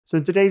So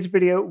in today's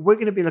video, we're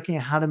going to be looking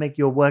at how to make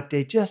your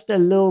workday just a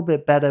little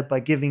bit better by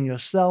giving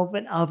yourself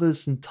and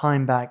others some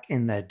time back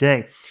in their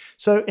day.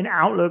 So in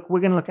Outlook,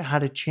 we're going to look at how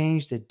to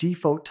change the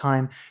default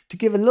time to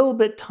give a little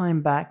bit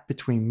time back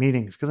between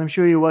meetings, because I'm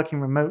sure you're working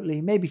remotely,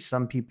 maybe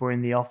some people are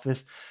in the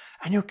office,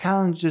 and your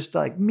calendar's just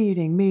like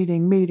meeting.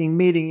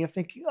 You're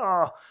thinking,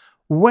 oh,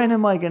 when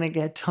am I going to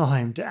get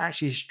time to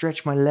actually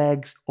stretch my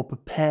legs or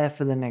prepare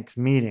for the next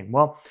meeting?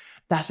 Well,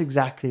 that's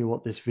exactly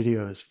what this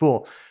video is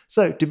for.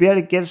 So to be able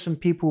to give some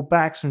people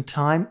back some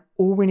time,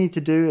 all we need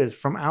to do is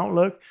from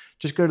Outlook,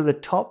 just go to the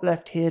top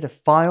left here to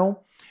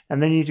File,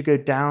 and then you need to go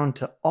down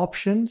to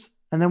Options.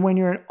 And then when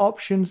you're in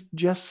Options,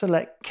 just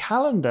select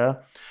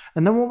Calendar.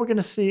 And then what we're going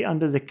to see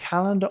under the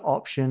Calendar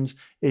options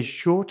is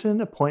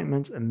Shorten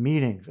Appointments and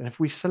Meetings. And if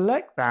we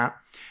select that,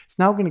 it's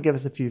now going to give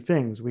us a few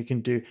things. We can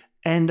do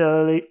End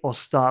Early or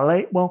Start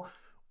Late. Well,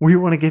 we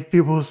want to give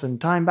people some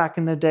time back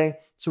in their day,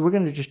 so we're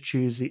going to just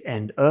choose the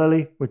End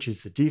Early, which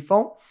is the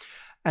default.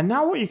 And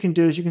now what you can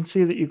do is you can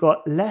see that you've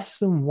got less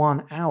than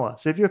 1 hour.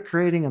 So if you're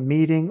creating a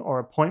meeting or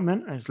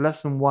appointment and it's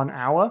less than 1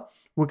 hour,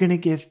 we're going to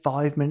give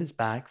 5 minutes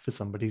back for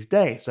somebody's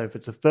day. So if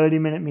it's a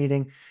 30-minute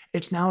meeting,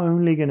 it's now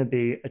only going to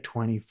be a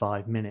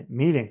 25-minute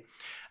meeting.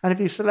 And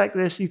if you select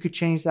this, you could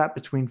change that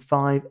between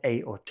 5,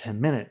 8, or 10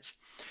 minutes.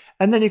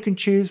 And then you can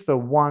choose for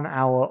 1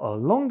 hour or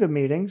longer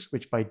meetings,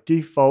 which by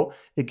default,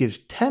 it gives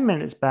 10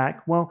 minutes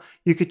back. Well,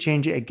 you could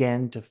change it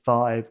again to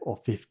 5 or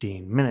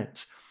 15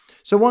 minutes.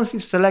 So once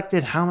you've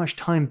selected how much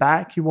time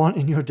back you want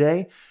in your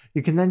day,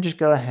 you can then just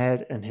go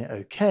ahead and hit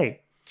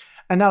OK.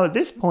 And now at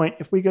this point,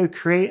 if we go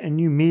create a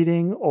new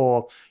meeting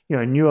or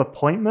a new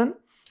appointment,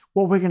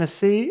 what we're going to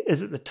see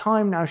is that the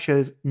time now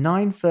shows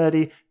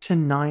 9:30 to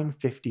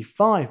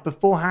 9:55.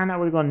 Beforehand, that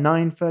would have gone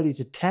 9:30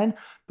 to 10,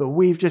 but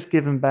we've just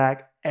given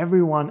back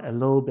everyone a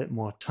little bit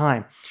more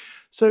time.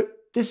 So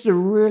this is a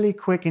really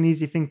quick and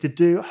easy thing to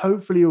do.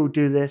 Hopefully you'll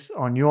do this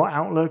on your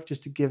Outlook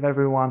just to give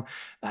everyone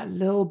that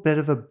little bit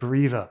of a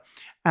breather.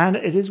 And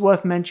it is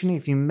worth mentioning,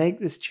 if you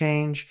make this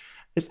change,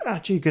 it's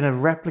actually going to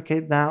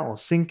replicate that or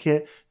sync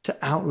it to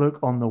Outlook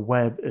on the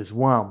web as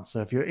well.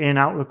 So if you're in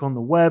Outlook on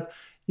the web,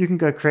 you can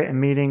go create a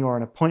meeting or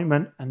an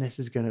appointment, and this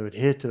is going to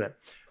adhere to it.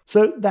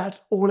 So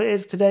that's all it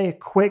is today, a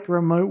quick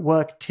remote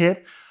work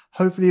tip.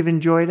 Hopefully you've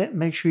enjoyed it.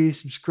 Make sure you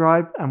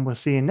subscribe, and we'll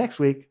see you next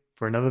week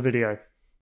for another video.